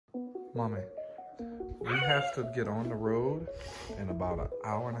Mommy, we have to get on the road in about an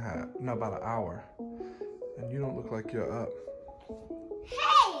hour and a half. No, about an hour. And you don't look like you're up. Hey,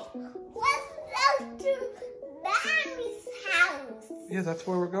 let's go to Mommy's house. Yeah, that's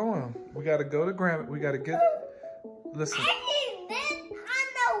where we're going. We got to go to Grandma. We got to get... Listen. And then on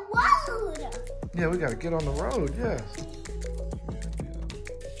the road. Yeah, we got to get on the road, yes.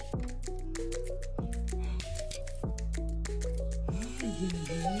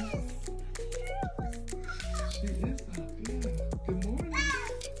 She is up, yeah. Good morning.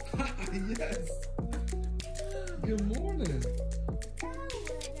 Yes. Good morning.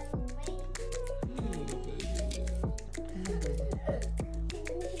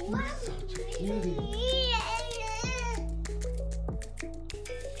 Such a cutie.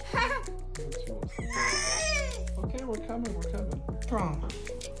 Okay, we're coming, we're coming. What's wrong?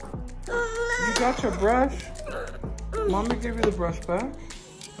 You got your brush? Mommy gave you the brush back.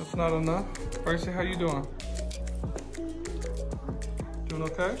 That's not enough. Percy, how you doing? Doing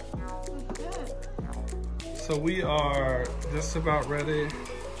okay? So we are just about ready.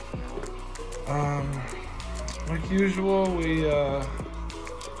 Like usual, we're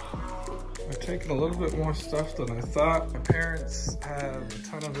taking a little bit more stuff than I thought. My parents have a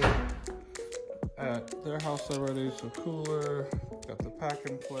ton of it at their house already, so cooler. Got the pack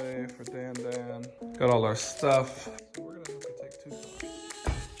and play for Dan. Got all our stuff. So we're gonna have to take 2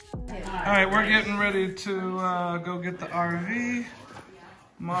 cars. All right, we're getting ready to go get the RV.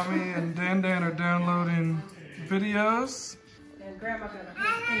 Mommy and Dan are downloading videos. And Grandma gonna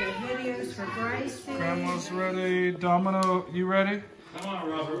put in the videos for Gracie. Grandma's ready. Domino, you ready? Come on,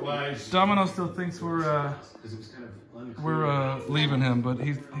 Robert Wise. Domino still thinks we're leaving him, but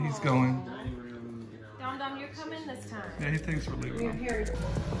he's going. Dom, you're coming this time. Yeah, he thinks we're leaving him. Here.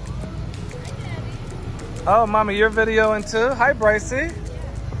 Oh, Mommy, you're videoing too? Hi, Brycey.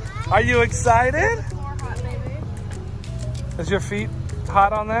 Are you excited? More hot, baby. Is your feet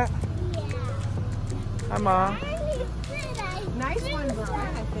hot on that? Yeah. Hi, Mom. Nice one,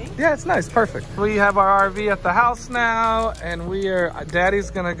 Brian, I think. Yeah, it's nice. Perfect. We have our RV at the house now, and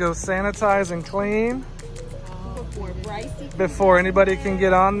Daddy's gonna go sanitize and clean before anybody can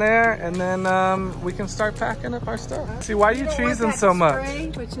get on there, and then we can start packing up our stuff. See, why are you cheesing so much? Spray,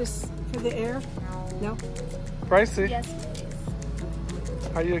 which is for the air? No? Pricey? Yes.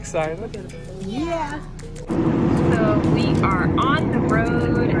 Are you excited? Yeah. So we are on the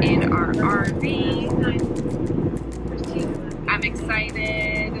road in our RV. I'm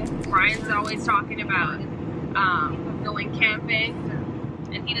excited. Brian's always talking about going camping,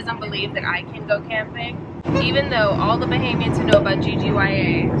 and he doesn't believe that I can go camping. Even though all the Bahamians who know about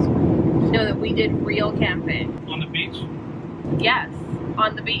GGYA know that we did real camping. On the beach? Yes,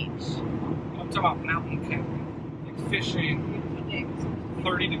 on the beach. I'm talking about mountain camping, like fishing,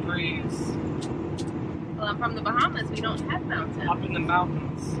 30 degrees. Well, I'm from the Bahamas. We don't have mountains. Up in the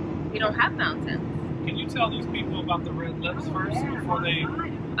mountains. We don't have mountains. Can you tell these people about the red lips first before they...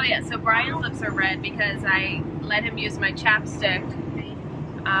 Oh yeah, so Brian's lips are red because I let him use my chapstick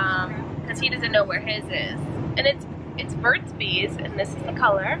because he doesn't know where his is. And it's Burt's Bees, and this is the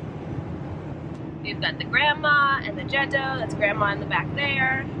color. We've got the grandma and the Jeddo. That's grandma in the back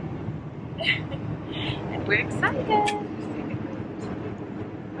there. And we're excited.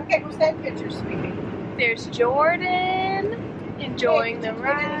 Okay, who's that picture, sweetie? There's Jordan enjoying the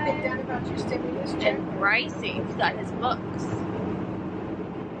ride. Anything done about your stimulus check? And Brycey's got his books.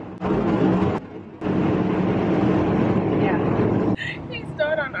 Yeah. He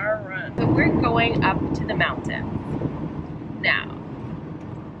started on our run. So we're going up to the mountain. Now,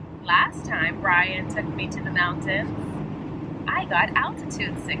 last time Brian took me to the mountains, I got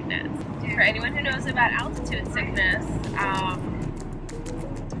altitude sickness. For anyone who knows about altitude sickness,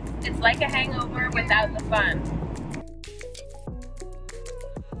 it's like a hangover without the fun.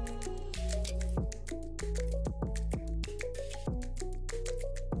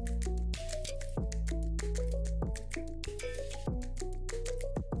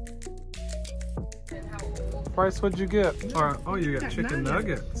 Bryce, what'd you get? Or, oh, you got chicken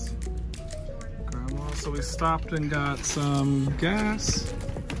nuggets. Grandma, so we stopped and got some gas.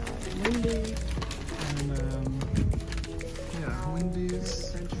 Wendy's. And, yeah,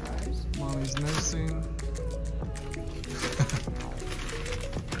 Wendy's. French fries. Mommy's nursing.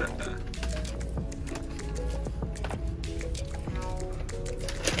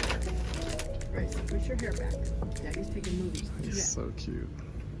 Gracie, push your hair back. Daddy's taking movies. He's so cute.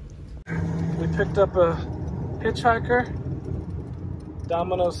 We picked up a hitchhiker.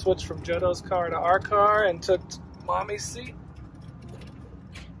 Domino switched from Jeddo's car to our car and took Mommy's seat.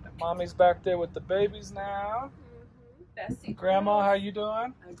 And Mommy's back there with the babies now. Bessie. Grandma, how you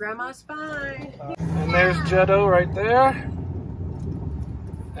doing? Grandma's fine. And there's Jeddo right there.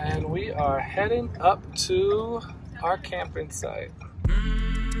 And we are heading up to our camping site.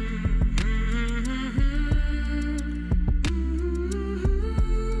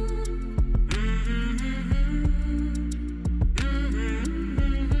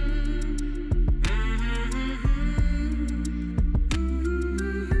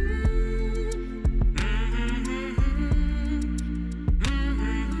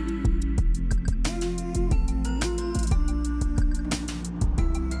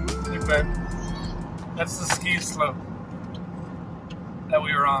 That's the ski slope that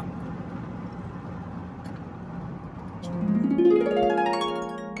we were on.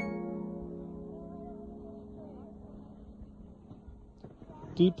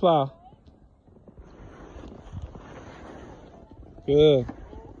 Deep plow. Good.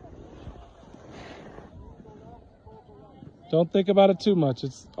 Don't think about it too much.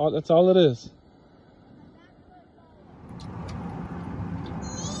 That's all it is.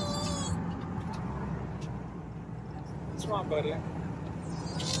 What's wrong, buddy?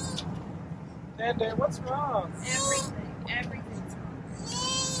 Dad, what's wrong? Everything's wrong.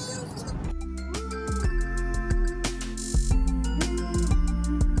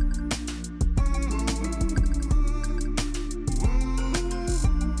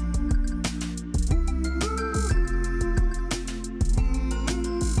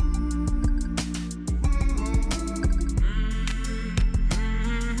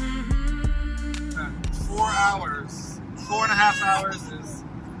 Four and a half hours is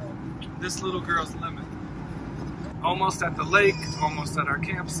this little girl's limit. Almost at the lake, almost at our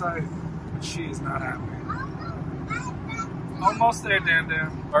campsite, but she is not happy. Almost there, Dan.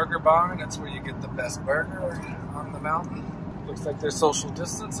 Burger Barn, that's where you get the best burger on the mountain. Looks like there's social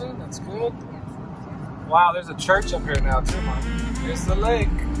distancing, that's good. Wow, there's a church up here now too, Mom. Here's the lake.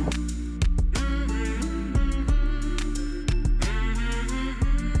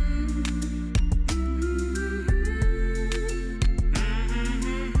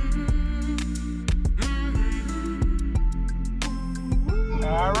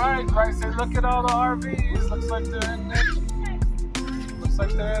 Right, so look at all the RVs. Looks like they're in there. Looks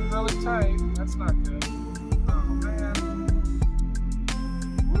like they're in really tight. That's not good. Oh man.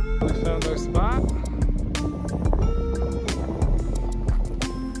 We found our spot.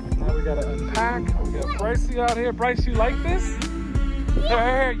 Now we gotta unpack. We got Brycey out here. Bryce, you like this?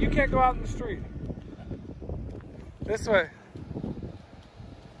 Here, you can't go out in the street. This way.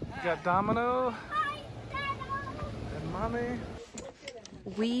 We got Domino and Mommy.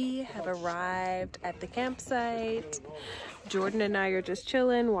 We have arrived at the campsite. Jordan and I are just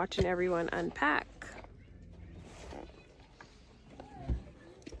chilling, watching everyone unpack.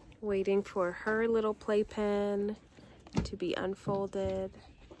 Waiting for her little playpen to be unfolded.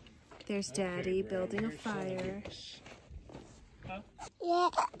 There's Daddy building a fire. Yeah.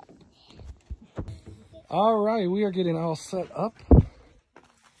 All right, we are getting all set up.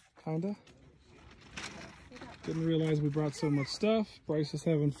 Kinda. Didn't realize we brought so much stuff. Bryce is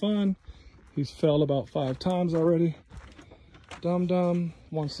having fun. He's fell about 5 times already. Dum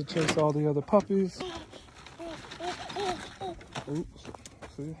wants to chase all the other puppies. Oops,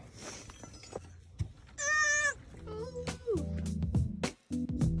 see?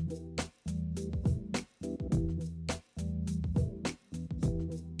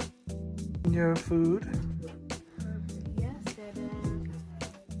 Your food. Yes, Dada.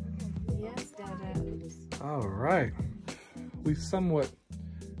 Yes, Dada. All right. We somewhat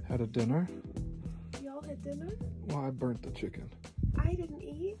had a dinner. Y'all had dinner? Well, I burnt the chicken. I didn't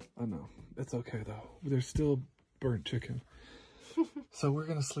eat. I know. It's okay though. There's still burnt chicken. So we're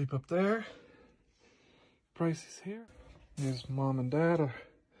gonna sleep up there. Bryce is here. There's Mom and Dad are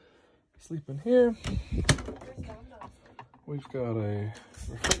sleeping here. We've got a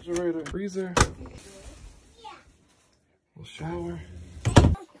refrigerator, freezer. We'll shower.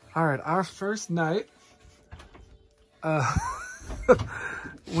 All right, our first night.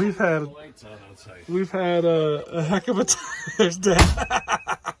 We've had a heck of a time. There's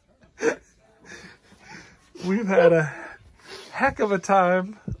Dad. We've had a heck of a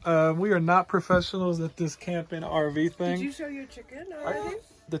time. We are not professionals at this camping RV thing. Did you show your chicken already?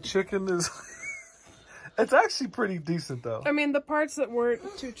 The chicken is, it's actually pretty decent though. I mean, the parts that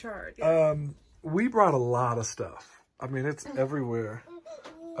weren't too charred. Yeah. We brought a lot of stuff. I mean, it's everywhere.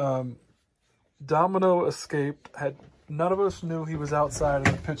 Domino escaped. None of us knew he was outside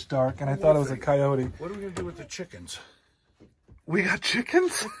in the pitch dark, and I thought it was a coyote. What are we gonna do with the chickens? We got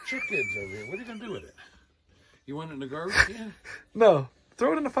chickens? Chickens over here. What are you gonna do with it? You want it in the garbage can? No,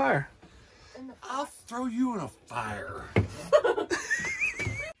 throw it in the fire. I'll throw you in a fire.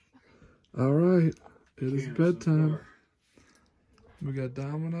 All right, it is bedtime. We got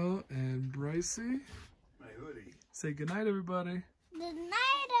Domino and Brycey. My hoodie. Say goodnight, everybody. Good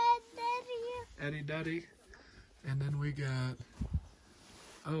night, Daddy. Eddie Duddy. And then we got,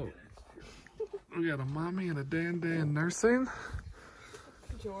 we got a mommy and a Dan nursing.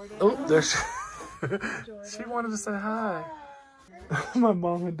 Jordan. Oh, there she, she wanted to say hi. My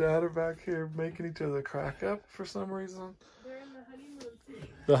mom and dad are back here making each other crack up for some reason. They're in the honeymoon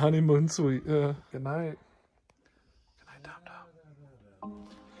suite. The honeymoon suite, yeah. Good night. Good night, Dom Dom.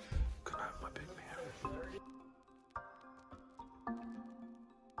 Good night, my big man.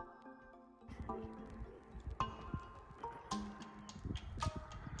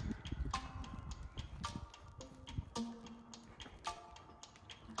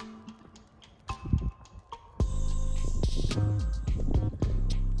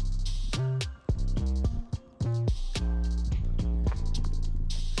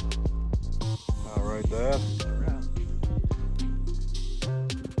 All right, Dad.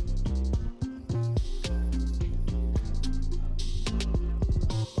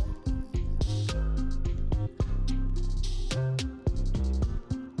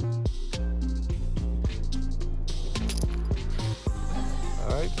 All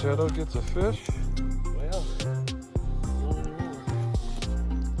right, Jetto gets a fish. Well,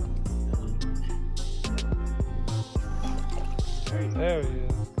 There he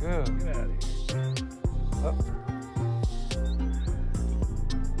is. Good. get out of here. Up.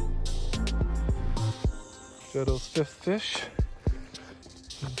 Jetto's fifth fish.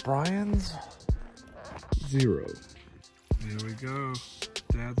 And Brian's 0. There we go.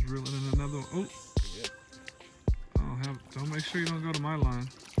 Dad's reeling in another one. Oh, don't make sure you don't go to my line.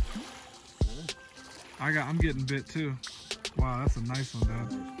 I'm getting bit too. Wow, that's a nice one, Dad.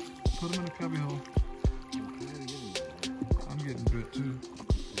 Put him in a cubby hole. I'm getting bit too.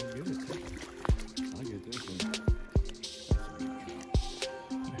 I'll get this one.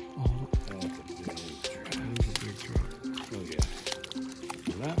 Oh, That's a big trout. that is a big trout. Oh, yeah.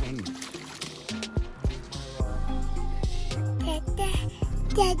 That one.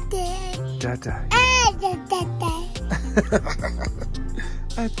 Dada.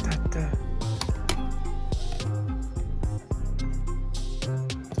 Dada.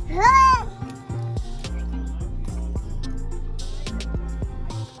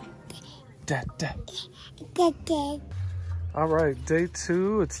 Dada. All right, day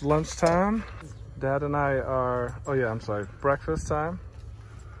 2, it's lunchtime. Dad and I are, breakfast time.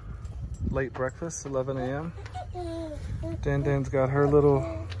 Late breakfast, 11 a.m. Dan's got her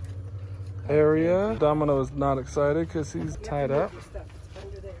little area. Domino is not excited because he's tied up.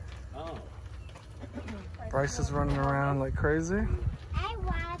 Oh. Bryce is running around like crazy. I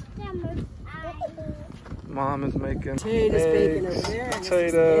want them. Mom is making Potatoes, bacon over there. and this is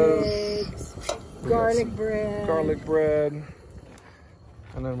potatoes, eggs, garlic bread. garlic bread.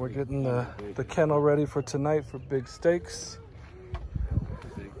 And then we're getting the kennel ready for tonight for big steaks.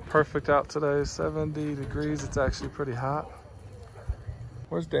 Perfect out today, 70 degrees. It's actually pretty hot.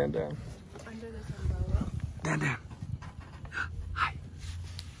 Where's Dan? Under this umbrella. Dan. Hi.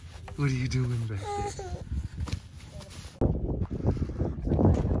 What are you doing back there?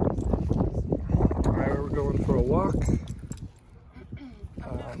 All right, we're going for a walk.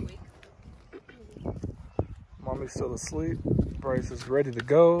 Mommy's still asleep. Bryce is ready to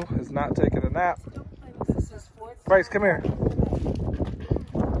go. Is not taking a nap. Bryce, come here.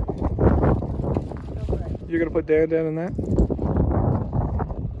 You're gonna put Dan in that?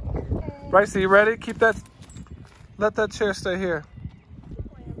 Bryce, are you ready? Let that chair stay here.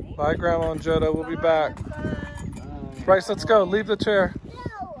 Bye, Grandma and Joda. We'll be back. Bryce, let's go. Leave the chair. No.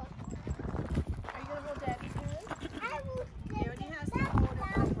 Are you gonna hold Daddy's hand? I will He already has to hold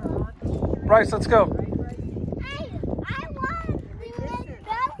it for on. Bryce, let's go. I want to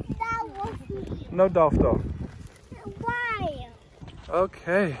go down with me. No Dolph. Why?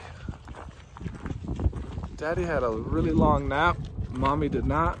 Okay. Daddy had a really long nap. Mommy did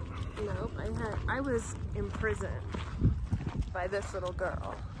not. Nope, I was imprisoned by this little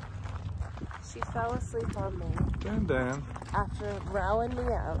girl. She fell asleep on me Dan. after rowing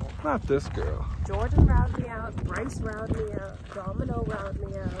me out. Not this girl. Jordan rowed me out, Bryce rowed me out, Domino rowed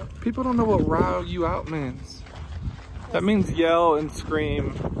me out. People don't know what row you out means. That means yell and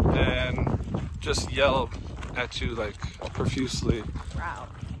scream and just yell at you like profusely Row.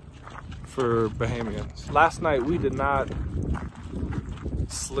 for Bahamians. Last night we did not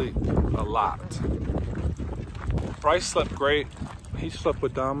sleep a lot. Bryce slept great. He slept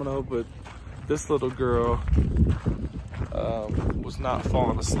with Domino, but this little girl was not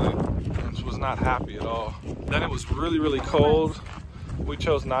falling asleep. She was not happy at all. Then it was really, really cold. We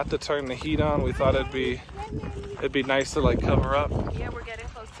chose not to turn the heat on. We thought it'd be nice to like cover up. Yeah, we're getting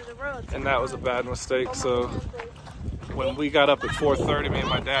close to the road. And that was a bad mistake. So when we got up at 4:30, me and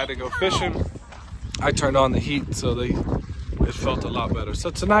my dad to go fishing, I turned on the heat so it felt a lot better. So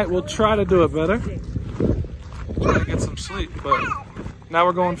tonight we'll try to do it better. Try to get some sleep. But now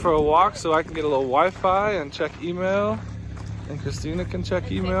we're going for a walk so I can get a little Wi-Fi and check email. And Kristina can check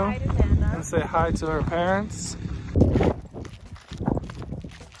email and say hi to her parents.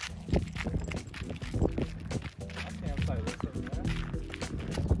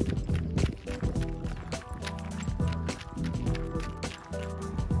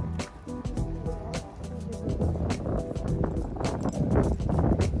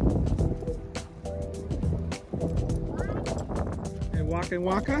 Hey, waka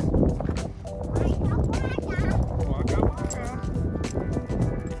waka? Waka waka.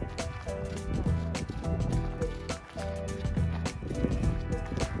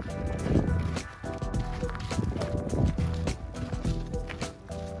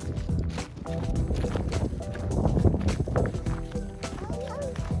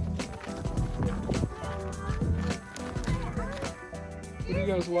 What are you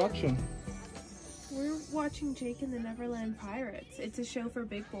guys watching? We're watching Jake and the Neverland Pirates. It's a show for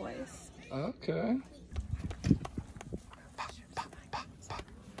big boys. Okay.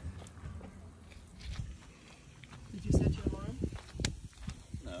 Did you set your alarm?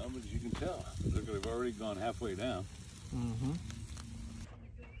 No, but as you can tell, they've already gone halfway down. Mm-hmm.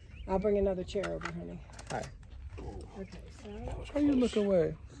 I'll bring another chair over, honey. Hi. Okay, so Why you look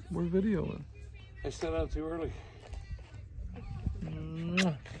away? We're videoing. I set out too early.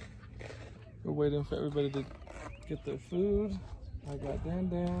 Mwah. We're waiting for everybody to get their food. I got Dan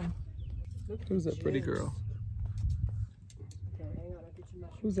Dan. Who's that pretty girl? okay, hang on, I'll get you my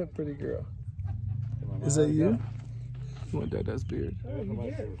Who's that pretty girl? Is that you? Oh, Dad's beard. Oh,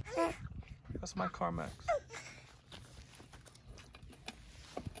 you did. That's my Carmax.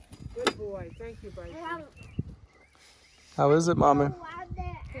 Good boy. Thank you, buddy. How is it, Mommy?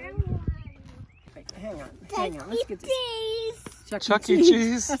 Hang on. Let's get this. Chuck E.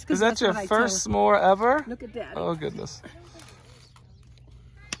 Cheese? Is that your first s'more ever? Look at Daddy. Oh, goodness.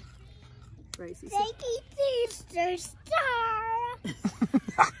 Gracie. Sister Star.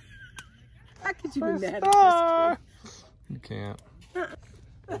 How could you be mad at Star. You can't.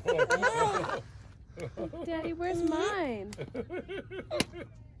 Daddy, where's mine?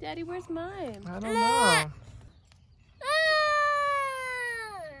 Daddy, where's mine? I don't know.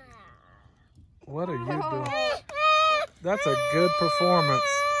 What are you doing? That's a good performance.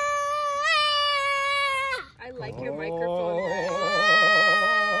 I like your microphone.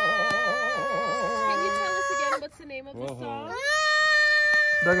 Can you tell us again what's the name of the song?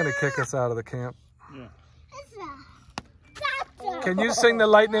 They're going to kick us out of the camp. Yeah. Can you sing the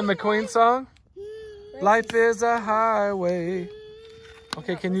Lightning McQueen song? Life is a highway.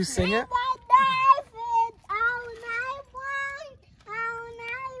 Okay, can you sing it?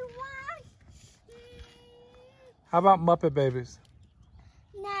 How about Muppet Babies?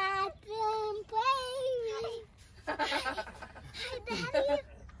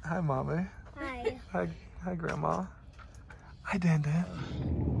 Hi, Mommy. Hi. Hi, Grandma. Hi, Dan Dan.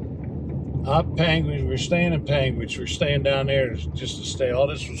 Up Penguins, we're staying in Penguins. We're staying down there just to stay. All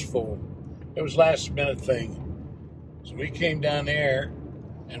this was full. It was last minute thing. So we came down there,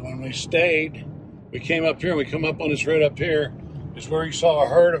 and when we stayed, we came up here, and we come up on this road up here, is where you saw a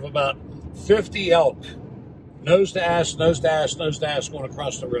herd of about 50 elk. Nose to ass, nose to ass, nose to ass going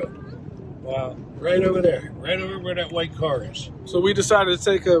across the road. Wow. Right over there. Right over where that white car is. So we decided to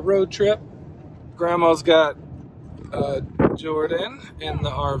take a road trip. Grandma's got Jordan in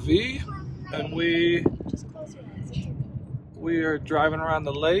the RV, and we are driving around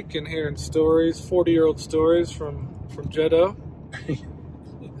the lake and hearing stories, 40-year-old stories from Jeddo.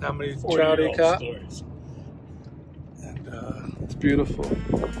 How many trout he caught. Stories. And it's beautiful.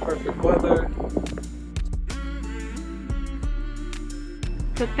 Perfect weather.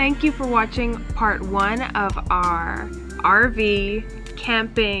 So thank you for watching part 1 of our RV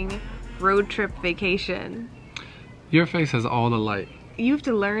camping road trip vacation. Your face has all the light. You have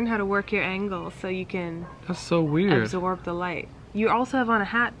to learn how to work your angle so you can That's so weird. absorb the light. You also have on a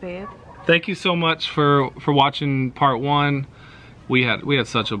hat, babe. Thank you so much for watching part 1. We had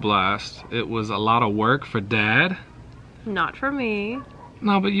such a blast. It was a lot of work for Dad. Not for me.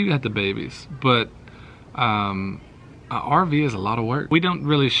 No, but you got the babies. But RV is a lot of work. We don't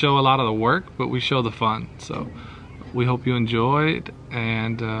really show a lot of the work, but we show the fun. So we hope you enjoyed,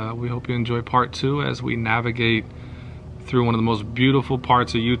 and we hope you enjoy part 2 as we navigate through one of the most beautiful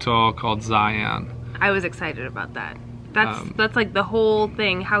parts of Utah called Zion. I was excited about that. That's like the whole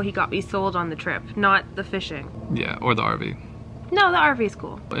thing, how he got me sold on the trip, not the fishing. Yeah, or the RV. No, the RV is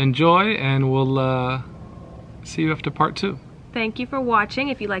cool. Enjoy, and we'll see you after part 2. Thank you for watching.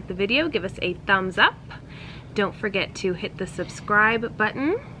 If you liked the video, give us a thumbs up. Don't forget to hit the subscribe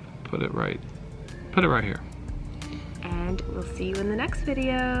button. Put it right here. And we'll see you in the next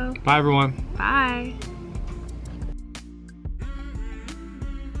video. Bye, everyone. Bye.